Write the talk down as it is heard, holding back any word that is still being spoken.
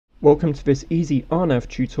Welcome to this easy RNAV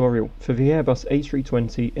tutorial for the Airbus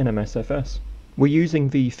A320 in MSFS. We're using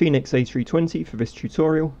the Fenix A320 for this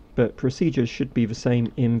tutorial, but procedures should be the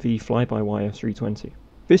same in the fly-by-wire 320.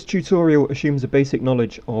 This tutorial assumes a basic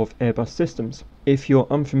knowledge of Airbus systems. If you're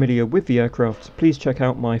unfamiliar with the aircraft, please check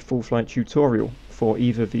out my full flight tutorial for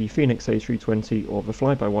either the Fenix A320 or the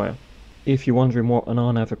fly-by-wire. If you're wondering what an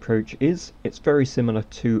RNAV approach is, it's very similar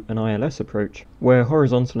to an ILS approach, where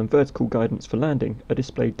horizontal and vertical guidance for landing are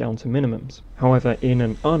displayed down to minimums. However, in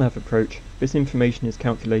an RNAV approach, this information is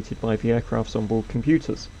calculated by the aircraft's onboard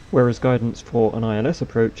computers, whereas guidance for an ILS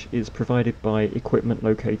approach is provided by equipment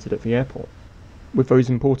located at the airport. With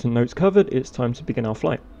those important notes covered, it's time to begin our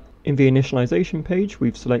flight. In the initialization page,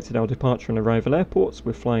 we've selected our departure and arrival airports.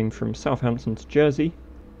 We're flying from Southampton to Jersey,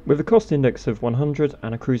 with a cost index of 100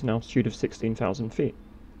 and a cruising altitude of 16,000 feet.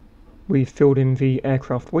 We've filled in the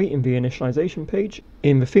aircraft weight in the initialization page.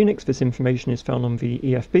 In the Fenix, this information is found on the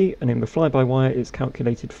EFB, and in the fly-by-wire it's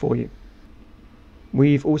calculated for you.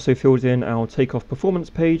 We've also filled in our takeoff performance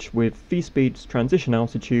page with V-speeds, transition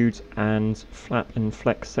altitudes, and flap and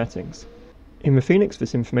flex settings. In the Fenix,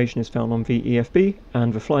 this information is found on the EFB,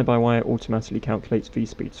 and the fly-by-wire automatically calculates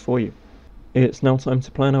V-speeds for you. It's now time to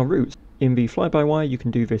plan our routes. In the fly-by-wire, you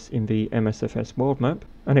can do this in the MSFS world map,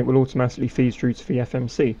 and it will automatically feed through to the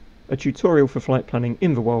FMC. A tutorial for flight planning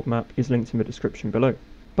in the world map is linked in the description below.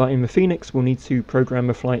 But in the Fenix, we'll need to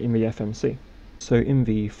program a flight in the FMC. So in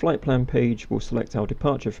the flight plan page, we'll select our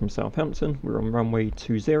departure from Southampton. We're on runway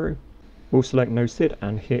 20. We'll select no SID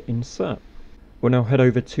and hit insert. We'll now head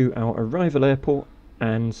over to our arrival airport,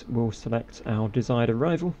 and we'll select our desired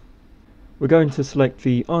arrival. We're going to select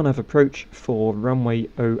the RNAV approach for runway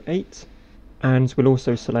 08, and we'll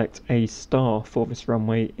also select a star for this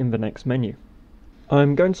runway in the next menu.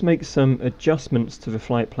 I'm going to make some adjustments to the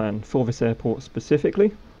flight plan for this airport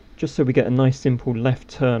specifically, just so we get a nice simple left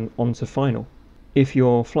turn onto final. If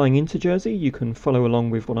you're flying into Jersey, you can follow along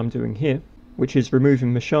with what I'm doing here, which is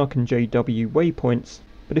removing the Shark and JW waypoints.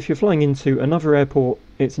 But if you're flying into another airport,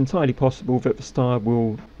 it's entirely possible that the star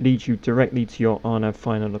will lead you directly to your RNAV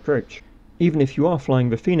final approach. Even if you are flying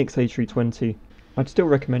the Fenix A320, I'd still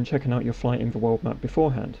recommend checking out your flight in the world map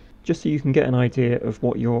beforehand, just so you can get an idea of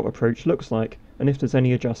what your approach looks like and if there's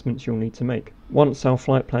any adjustments you'll need to make. Once our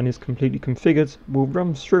flight plan is completely configured, we'll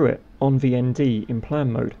run through it on the ND in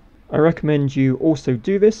plan mode. I recommend you also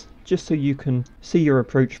do this just so you can see your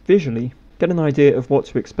approach visually, get an idea of what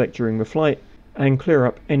to expect during the flight, and clear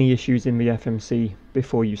up any issues in the FMC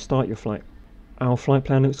before you start your flight. Our flight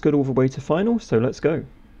plan looks good all the way to final, so let's go.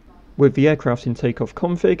 With the aircraft in takeoff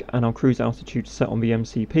config and our cruise altitude set on the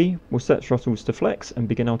MCP, we'll set throttles to flex and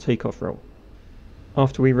begin our takeoff roll.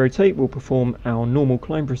 After we rotate, we'll perform our normal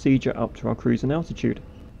climb procedure up to our cruising altitude.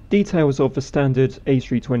 Details of the standard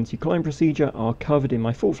A320 climb procedure are covered in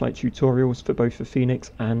my full flight tutorials for both the Fenix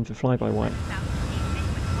and the fly-by-wire.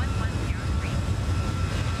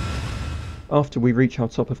 After we reach our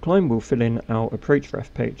top of climb, we'll fill in our approach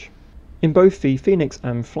ref page. In both the Fenix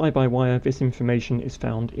and fly-by-wire, this information is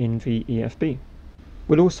found in the EFB.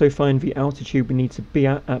 We'll also find the altitude we need to be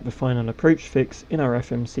at the final approach fix in our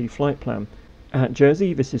FMC flight plan. At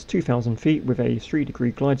Jersey, this is 2,000 feet with a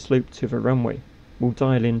 3-degree glide slope to the runway. We'll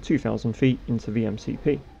dial in 2,000 feet into the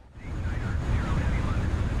MCP.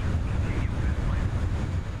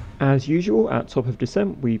 As usual, at top of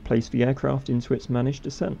descent, we place the aircraft into its managed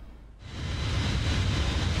descent.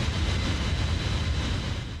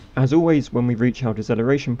 As always, when we reach our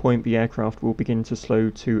deceleration point, the aircraft will begin to slow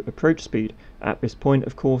to approach speed. At this point,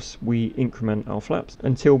 of course, we increment our flaps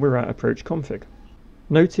until we're at approach config.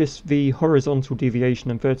 Notice the horizontal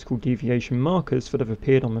deviation and vertical deviation markers that have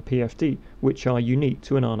appeared on the PFD, which are unique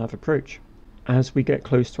to an RNAV approach. As we get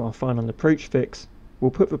close to our final approach fix,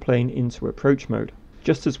 we'll put the plane into approach mode,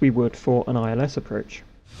 just as we would for an ILS approach.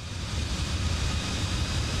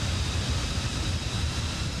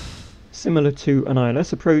 Similar to an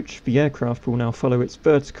ILS approach, the aircraft will now follow its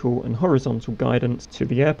vertical and horizontal guidance to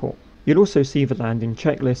the airport. You'll also see the landing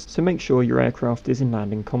checklist, so make sure your aircraft is in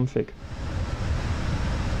landing config.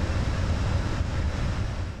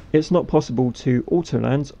 It's not possible to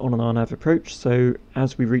auto-land on an RNAV approach, so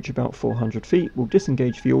as we reach about 400 feet, we'll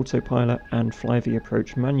disengage the autopilot and fly the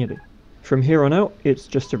approach manually. From here on out, it's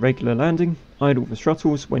just a regular landing. Idle the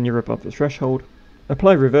throttles when you're above the threshold.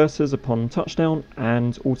 Apply reversers upon touchdown,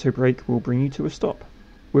 and auto brake will bring you to a stop.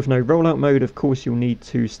 With no rollout mode, of course, you'll need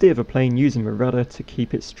to steer the plane using the rudder to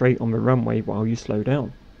keep it straight on the runway while you slow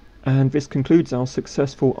down. And this concludes our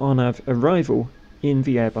successful RNAV arrival in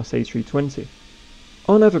the Airbus A320.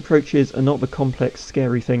 RNAV approaches are not the complex,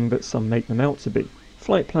 scary thing that some make them out to be.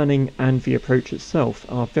 Flight planning and the approach itself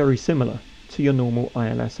are very similar. to your normal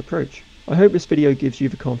ILS approach. I hope this video gives you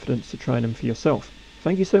the confidence to try them for yourself.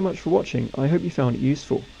 Thank you so much for watching. I hope you found it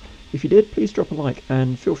useful. If you did, please drop a like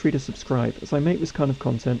and feel free to subscribe, as I make this kind of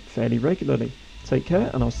content fairly regularly. Take care,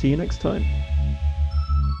 and I'll see you next time.